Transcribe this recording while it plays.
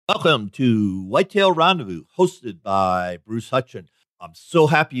Welcome to Whitetail Rendezvous, hosted by Bruce Hutchin. I'm so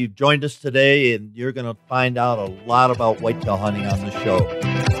happy you've joined us today, and you're going to find out a lot about whitetail hunting on the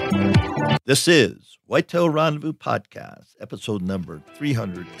show. This is Whitetail Rendezvous Podcast, episode number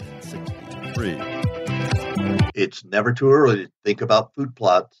 363. It's never too early to think about food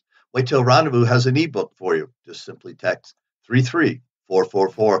plots. Whitetail Rendezvous has an ebook for you. Just simply text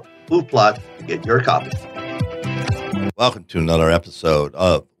 33444 food plot to get your copy. Welcome to another episode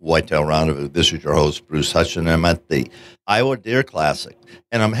of Whitetail Rendezvous. This is your host, Bruce Hutchin. I'm at the Iowa Deer Classic,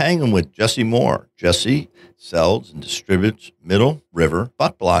 and I'm hanging with Jesse Moore. Jesse sells and distributes Middle River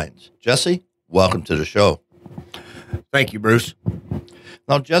buck blinds. Jesse, welcome to the show. Thank you, Bruce.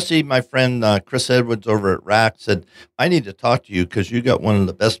 Now, Jesse, my friend Chris Edwards over at Rack said, I need to talk to you because you got one of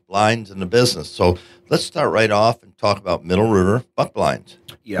the best blinds in the business. So let's start right off and talk about Middle River buck blinds.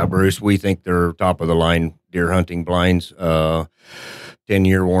 Yeah, Bruce, we think they're top of the line deer hunting blinds.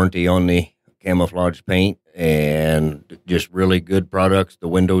 10-year warranty on the camouflage paint and just really good products. The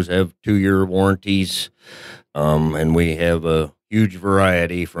windows have 2-year warranties, and we have a huge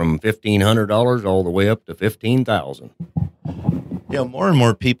variety from $1,500 all the way up to $15,000. You know, more and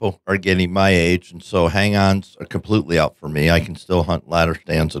more people are getting my age, and so hang-ons are completely out for me. I can still hunt ladder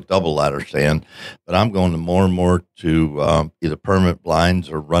stands, a double ladder stand, but I'm going to more and more to either permanent blinds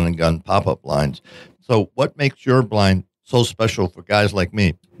or run-and-gun pop-up blinds. So what makes your blind so special for guys like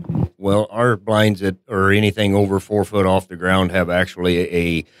me? Well, our blinds that are anything over 4 foot off the ground have actually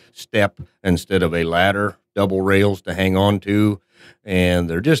a step instead of a ladder, double rails to hang on to, and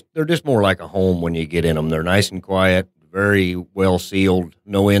they're just more like a home when you get in them. They're nice and quiet, very well sealed,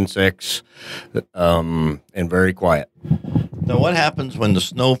 no insects, and very quiet. Now, what happens when the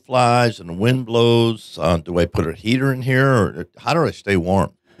snow flies and the wind blows? Do I put a heater in here, or how do I stay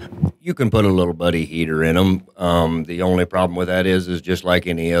warm? You can put a little buddy heater in them. The only problem with that is just like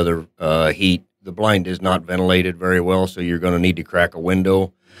any other heat, the blind is not ventilated very well, so you're going to need to crack a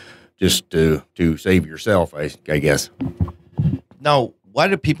window just to save yourself, I guess. Now, why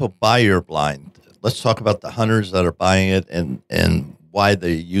do people buy your blind? Let's talk about the hunters that are buying it and why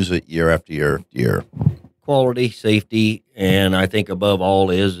they use it year after year after year. Quality, safety, and I think above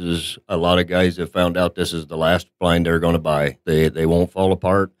all is a lot of guys have found out this is the last blind they're going to buy. They won't fall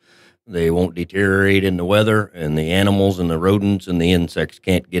apart. They won't deteriorate in the weather, and the animals and the rodents and the insects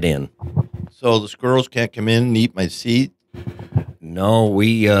can't get in. So the squirrels can't come in and eat my seed? No,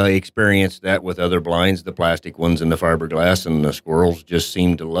 we experienced that with other blinds, the plastic ones and the fiberglass, and the squirrels just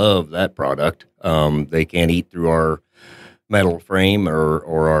seem to love that product. They can't eat through our metal frame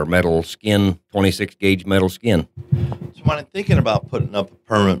or our metal skin, 26-gauge metal skin. So when I'm thinking about putting up a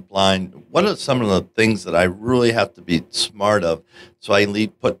permanent blind, what are some of the things that I really have to be smart of so I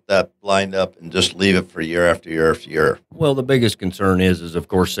put that blind up and just leave it for year after year after year? Well, the biggest concern is of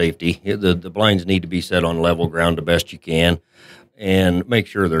course, safety. The blinds need to be set on level ground the best you can and make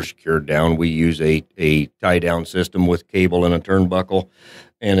sure they're secured down. We use a tie-down system with cable and a turnbuckle,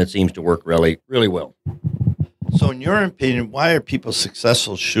 and it seems to work really, really well. So in your opinion, why are people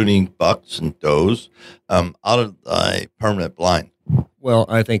successful shooting bucks and does out of a permanent blind? Well,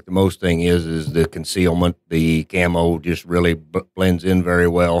 I think the most thing is the concealment. The camo just really blends in very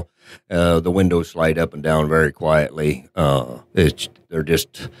well. The windows slide up and down very quietly. There's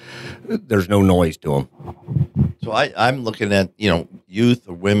no noise to them. So I'm looking at, youth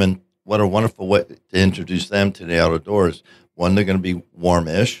or women. What a wonderful way to introduce them to the outdoors. One, they're going to be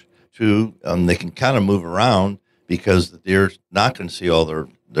warmish. Two, they can kind of move around because the deer's not going to see all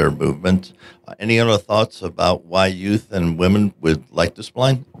their movements. Any other thoughts about why youth and women would like this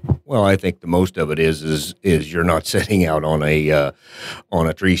blind? Well, I think the most of it is you're not sitting out on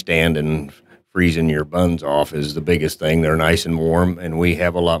a tree stand and freezing your buns off is the biggest thing. They're nice and warm, and we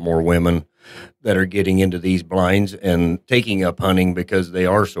have a lot more women that are getting into these blinds and taking up hunting because they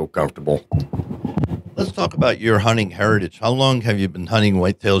are so comfortable. Let's talk about your hunting heritage. How long have you been hunting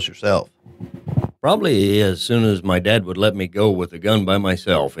whitetails yourself? Probably as soon as my dad would let me go with a gun by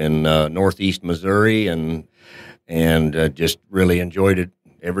myself in northeast Missouri, and just really enjoyed it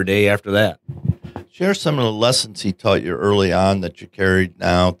every day after that. Share some of the lessons he taught you early on that you carried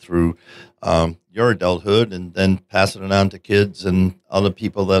now through your adulthood, and then passing it on to kids and other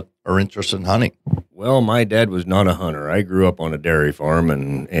people that are interested in hunting. Well, my dad was not a hunter. I grew up on a dairy farm,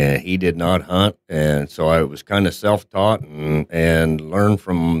 and he did not hunt, and so I was kind of self-taught and learned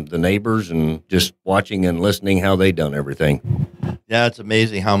from the neighbors and just watching and listening how they done everything. Yeah, it's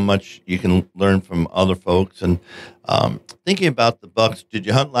amazing how much you can learn from other folks. And thinking about the bucks, did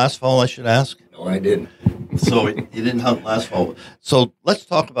you hunt last fall, I should ask? No, I didn't. So you didn't hunt last fall. So let's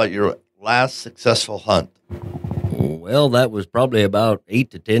talk about your last successful hunt. Well, that was probably about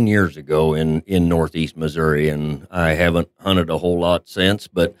 8 to 10 years ago in northeast Missouri, and I haven't hunted a whole lot since,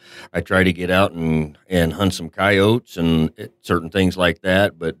 but I try to get out and hunt some coyotes and certain things like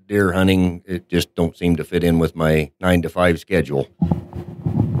that, but deer hunting, it just don't seem to fit in with my 9 to 5 schedule.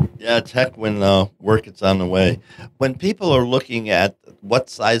 Yeah, it's heck when work is on the way. When people are looking at what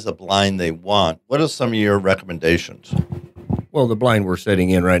size of blind they want, what are some of your recommendations? Well, the blind we're setting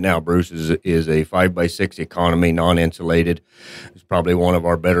in right now, Bruce, is a 5x6 economy, non-insulated. It's probably one of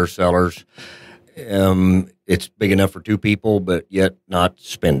our better sellers. It's big enough for 2 people, but yet not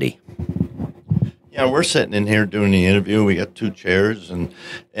spendy. Yeah, we're sitting in here doing the interview. We got 2 chairs, and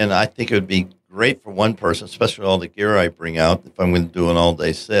I think it would be great for one person, especially all the gear I bring out if I'm going to do an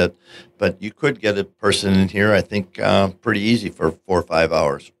all-day sit. But you could get a person in here, I think, pretty easy for 4 or 5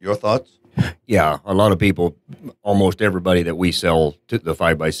 hours. Your thoughts? Yeah, a lot of people, almost everybody that we sell to the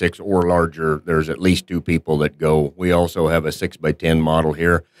 5x6 or larger, there's at least 2 people that go. We also have a 6x10 model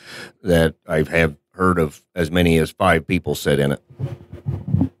here that I have heard of as many as 5 people sit in it.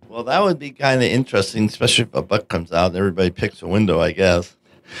 Well, that would be kind of interesting, especially if a buck comes out and everybody picks a window, I guess.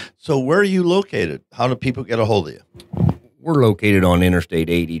 So where are you located? How do people get a hold of you? We're located on Interstate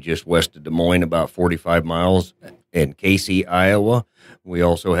 80, just west of Des Moines, about 45 miles in Casey, Iowa. We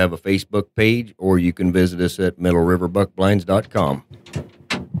also have a Facebook page, or you can visit us at middleriverbuckblinds.com.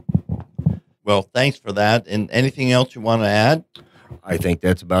 Well, thanks for that. And anything else you want to add? I think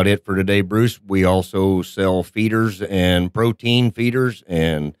that's about it for today, Bruce. We also sell feeders and protein feeders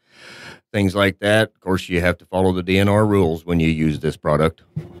and things like that. Of course, you have to follow the DNR rules when you use this product.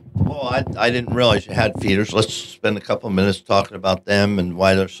 Oh, I didn't realize you had feeders. Let's spend a couple of minutes talking about them and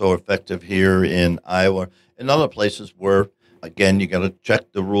why they're so effective here in Iowa and other places where, again, you got to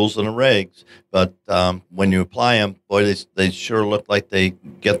check the rules and the regs. But when you apply them, boy, they sure look like they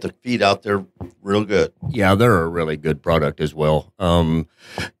get the feed out there real good. Yeah, they're a really good product as well.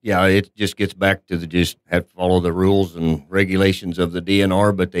 Yeah, it just gets back to just have to follow the rules and regulations of the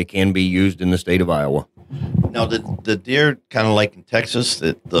DNR, but they can be used in the state of Iowa. Now, the deer, kind of like in Texas,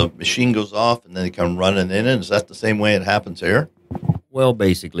 that the machine goes off and then they come running in it. Is that the same way it happens here? Well,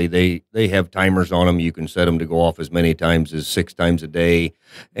 basically, they have timers on them. You can set them to go off as many times as 6 times a day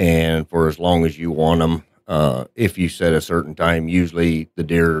and for as long as you want them. If you set a certain time, usually the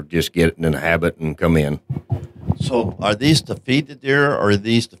deer just get in a habit and come in. So are these to feed the deer or are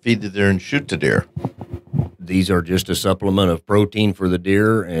these to feed the deer and shoot the deer? These are just a supplement of protein for the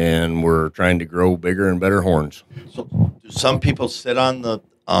deer, and we're trying to grow bigger and better horns. So do some people sit on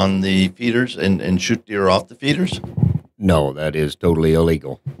the feeders and shoot deer off the feeders? No, that is totally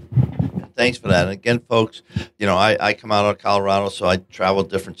illegal. Thanks for that. And again, folks, I come out of Colorado, so I travel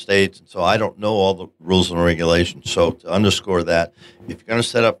different states, and so I don't know all the rules and regulations. So to underscore that, if you're going to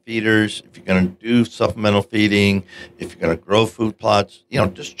set up feeders, if you're going to do supplemental feeding, if you're going to grow food plots,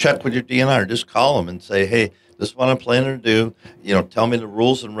 just check with your DNR. Just call them and say, hey, this is what I'm planning to do. Tell me the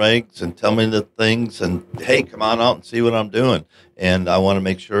rules and regs and tell me the things, and hey, come on out and see what I'm doing. And I want to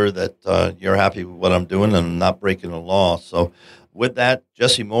make sure that you're happy with what I'm doing and I'm not breaking the law. So with that,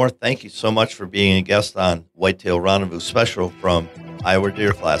 Jesse Moore, thank you so much for being a guest on Whitetail Rendezvous Special from Iowa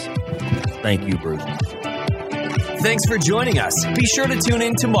Deer Classic. Thank you, Bruce. Thanks for joining us. Be sure to tune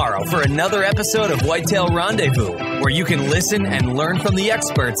in tomorrow for another episode of Whitetail Rendezvous, where you can listen and learn from the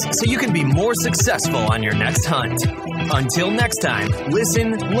experts so you can be more successful on your next hunt. Until next time,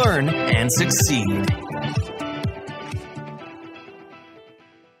 listen, learn, and succeed.